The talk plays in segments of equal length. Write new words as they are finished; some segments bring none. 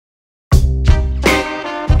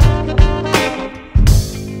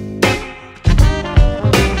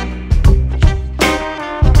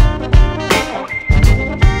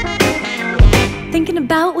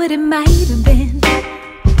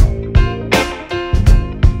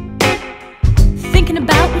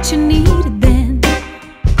you needed then.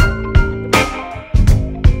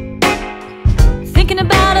 Thinking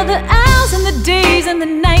about all the hours and the days and the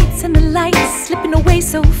nights and the lights slipping away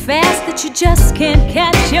so fast that you just can't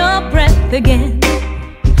catch your breath again.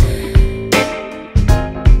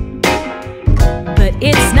 But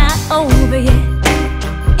it's not over yet.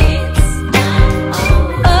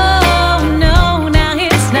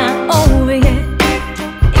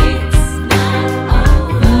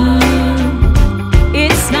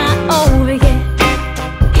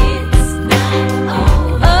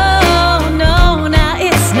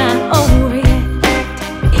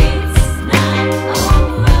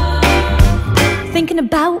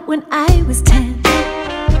 About when I was 10,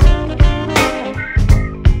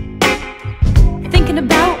 thinking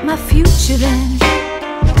about my future then,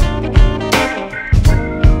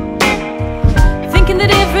 thinking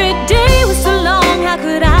that every day was so long. How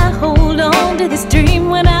could I hold on to this dream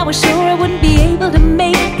when I was sure I wouldn't be able to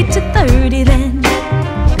make it to 30 then?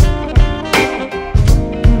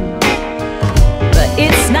 But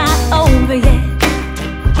it's not over yet.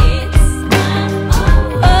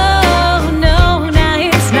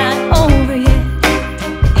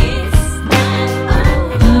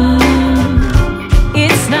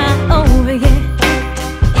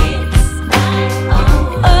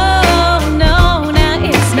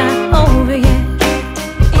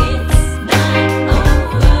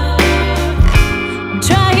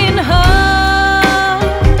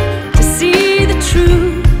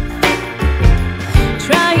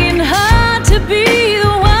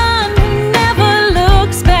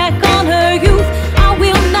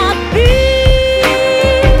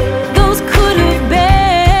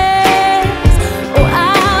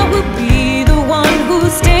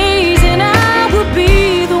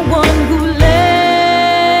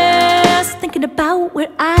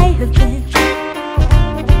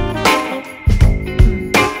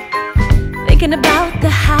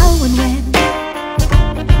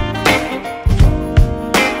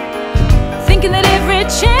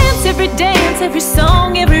 Every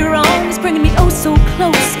song, every wrong is bringing me oh so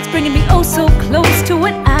close. It's bringing me oh so close to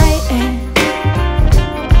what I am.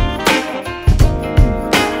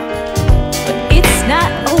 But it's not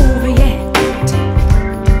over yet.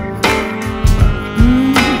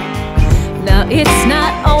 No, it's not.